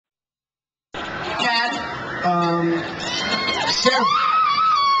Sarah...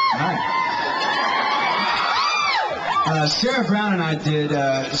 Hi. Sarah Brown and I did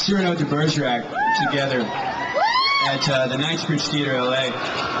Cyrano de Bergerac together at the Knightsbridge Theater, LA.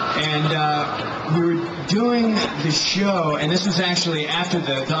 And we were doing the show, and this was actually after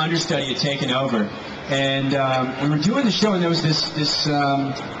the understudy had taken over. And we were doing the show, and there was this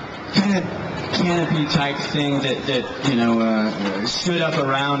kind of canopy type thing that you know, stood up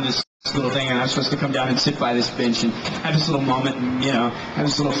around this little thing, and I was supposed to come down and sit by this bench and have this little moment, and, you know, have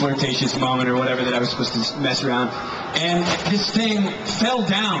this little flirtatious moment or whatever that I was supposed to mess around. And this thing fell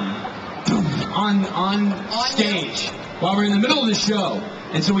down on stage while we were in the middle of the show.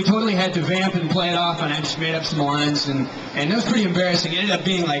 And so we totally had to vamp and play it off, and I just made up some lines, and it was pretty embarrassing. It ended up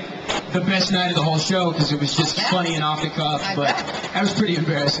being like the best night of the whole show because it was just funny and off the cuff, but that was pretty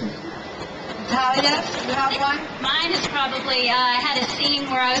embarrassing. Natalia, you have one? Mine is probably, I had a scene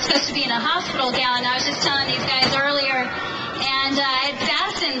where I was supposed to be in a hospital gown. I was just telling these guys earlier, and I had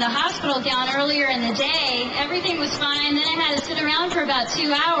fastened the hospital gown earlier in the day. Everything was fine. Then I had to sit around for about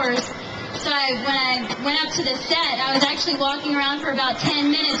 2 hours. So when I went up to the set, I was actually walking around for about 10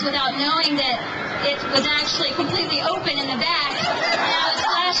 minutes without knowing that it was actually completely open in the back. And I was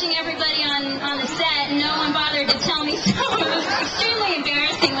flashing everybody on the set, and no one bothered to tell me, so it was extremely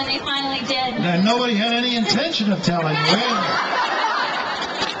embarrassing when they finally did. And nobody had any intention of telling you.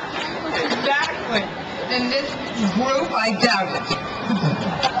 Exactly. In this group, I doubt it.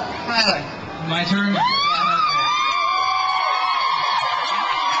 Tyler. My turn?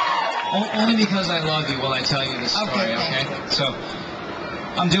 Only because I love you will I tell you this story, okay? So,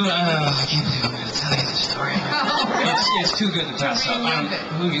 I'm doing, I can't believe I'm going to tell you this story. It's too good to pass up.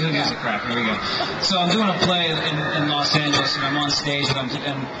 Who gives a crap? Here we go. So I'm doing a play in Los Angeles, and I'm on stage,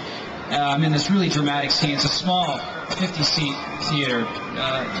 and I'm in this really dramatic scene. It's a small 50-seat theater,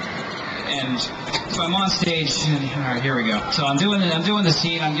 and so I'm on stage, and all right, here we go. So I'm doing the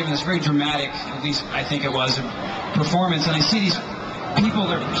scene. I'm giving this very dramatic, at least I think it was, performance, and I see these people,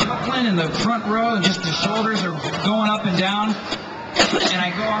 they're chuckling in the front row, and just their shoulders are going up and down. And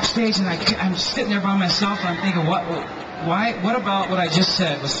I go off stage, and I'm sitting there by myself, and I'm thinking, what about what I just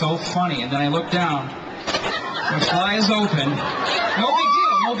said was so funny? And then I look down, the fly is open.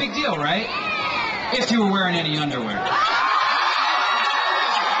 No big deal, right? If you were wearing any underwear. And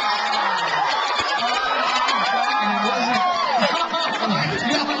it wasn't.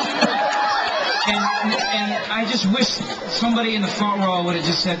 And I just wish somebody in the front row would have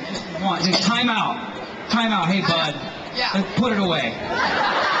just said, time out, hey bud. Yeah. Put it away.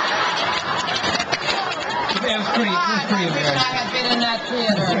 It was pretty embarrassing. I have been in that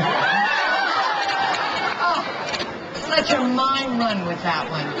theater. Let your mind run with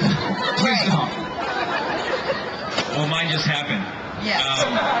that one. Please don't. Well, mine just happened. Yes.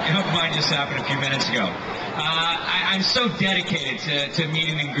 Mine just happened a few minutes ago. I'm so dedicated to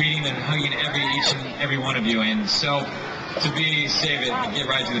meeting and greeting and hugging each and every one of you, and so to save it, get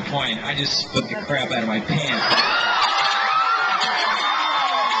right to the point, I just split the crap out of my pants.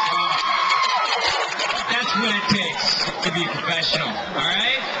 That's what it takes to be professional, all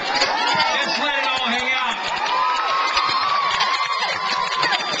right? Just let it all hang out.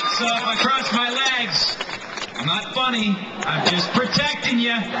 So if I cross my legs, I'm not funny, I'm just protecting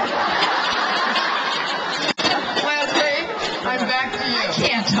you. Leslie, I'm back to you. I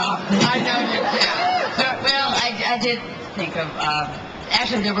can't talk. I know you can't. Well, I did think of,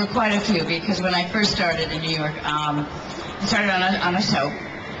 actually there were quite a few, because when I first started in New York, I started on a show,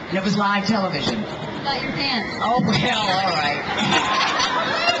 and it was live television. About your pants. Oh, well, all right.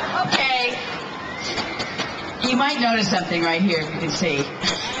 Okay. You might notice something right here, if you can see.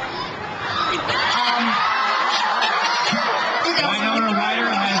 Winona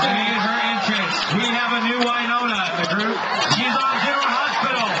Ryder has made her entrance. We have a new Winona in the group. She's on General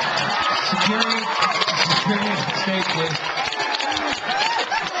Hospital. Security, stay please.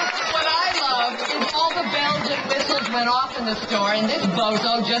 What I love is all the bells and whistles went off in the store, and this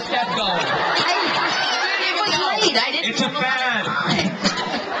bozo just kept going. It was late. I didn't. It's a fad.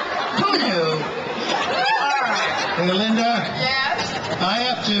 Who knew? All right. Hey, Linda. Yes?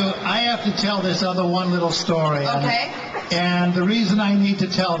 I have to tell this other one little story. Okay. And the reason I need to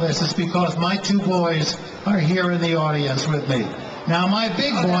tell this is because my two boys are here in the audience with me. Now, my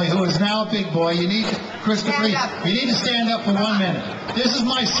big boy, who is now a big boy, Christopher, you need to stand up for 1 minute. This is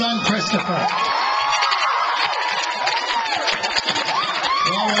my son, Christopher.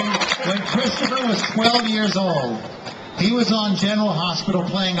 Well, when Christopher was 12 years old, he was on General Hospital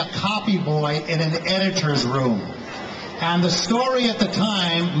playing a copy boy in an editor's room. And the story at the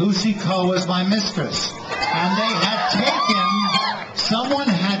time, Lucy Coe was my mistress. And someone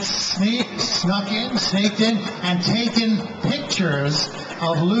had had sneaked in, and taken pictures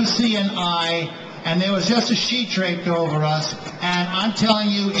of Lucy and I, and there was just a sheet draped over us, and I'm telling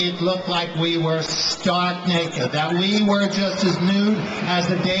you, it looked like we were stark naked, that we were just as nude as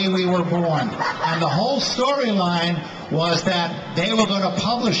the day we were born. And the whole storyline was that they were going to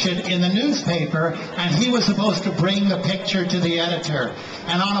publish it in the newspaper, and he was supposed to bring the picture to the editor.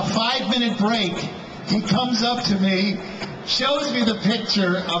 And on a 5-minute break, he comes up to me, shows me the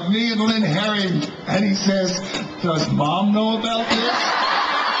picture of me and Lynn Herring, and he says, "Does Mom know about this?"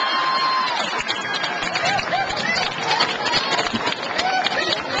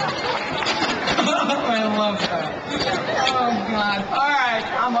 I love that. Oh, God. All right,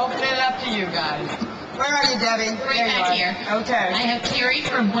 I'm opening it up to you guys. Where are you, Debbie? Right There you back are. here. Okay. I have Carrie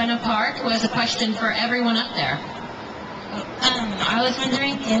from Buena Park, who has a question for everyone up there. I was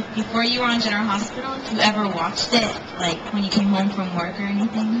wondering if, before you were on General Hospital, if you ever watched it, like when you came home from work or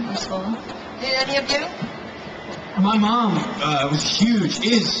anything, or school? Did any of you? My mom is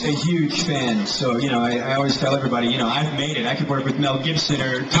a huge fan. So, I always tell everybody, I've made it. I could work with Mel Gibson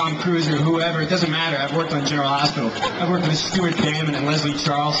or Tom Cruise or whoever. It doesn't matter. I've worked on General Hospital. I've worked with Stuart Damon and Leslie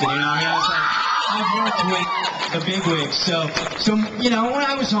Charleson. I've worked with the bigwigs. So, when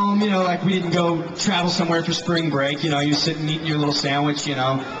I was home, like we didn't go travel somewhere for spring break. You sit and eating your little sandwich,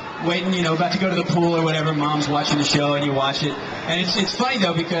 waiting, about to go to the pool or whatever. Mom's watching the show and you watch it. And it's funny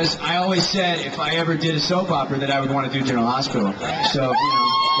though, because I always said if I ever did a soap opera that I would want to do General Hospital. So,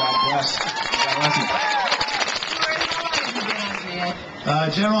 God bless. God bless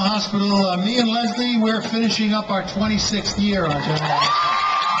you. General Hospital, me and Leslie, we're finishing up our 26th year on General Hospital.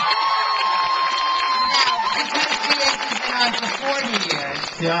 Now, because VH has been on for 40 years.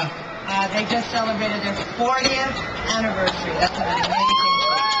 Yeah. They just celebrated their 40th anniversary. That's an amazing thing.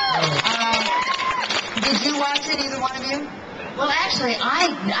 Did you watch it, either one of you? Well, actually,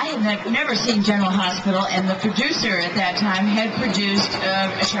 I had never seen General Hospital, and the producer at that time had produced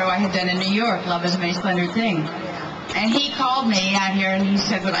a show I had done in New York, Love is a Many Splendid Thing. And he called me out here, and he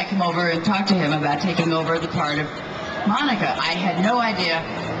said, would I come over and talk to him about taking over the part of Monica? I had no idea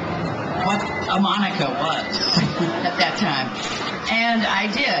what a Monica was at that time. And I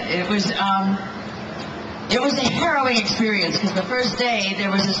did. It was a harrowing experience, because the first day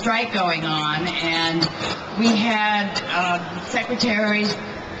there was a strike going on, and we had secretaries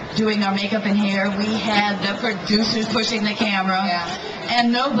doing our makeup and hair. We had the producers pushing the camera,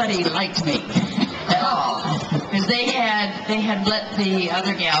 and nobody liked me at all, because they had let the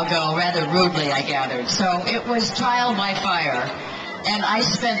other gal go rather rudely, I gathered. So it was trial by fire, and I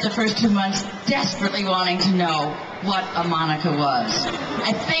spent the first 2 months desperately wanting to know what a Monica was.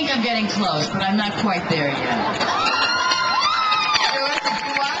 I think I'm getting close, but I'm not quite there yet.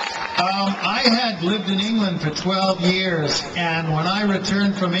 I had lived in England for 12 years, and when I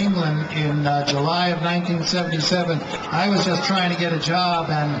returned from England in July of 1977, I was just trying to get a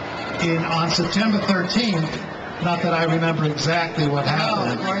job, and on September 13th, not that I remember exactly what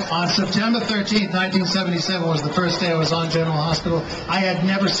happened, on September 13th, 1977 was the first day I was on General Hospital. I had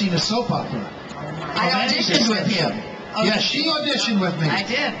never seen a soap opera. I auditioned with you. Yeah, she auditioned with me. I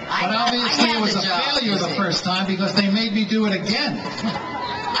did. But obviously it was a failure the first time, because they made me do it again.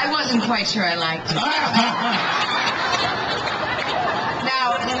 I wasn't quite sure I liked it. Now,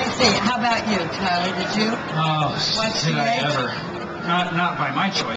 let me see. How about you, Tyler? Did you? Oh, What's did I VH? ever? Not by my choice.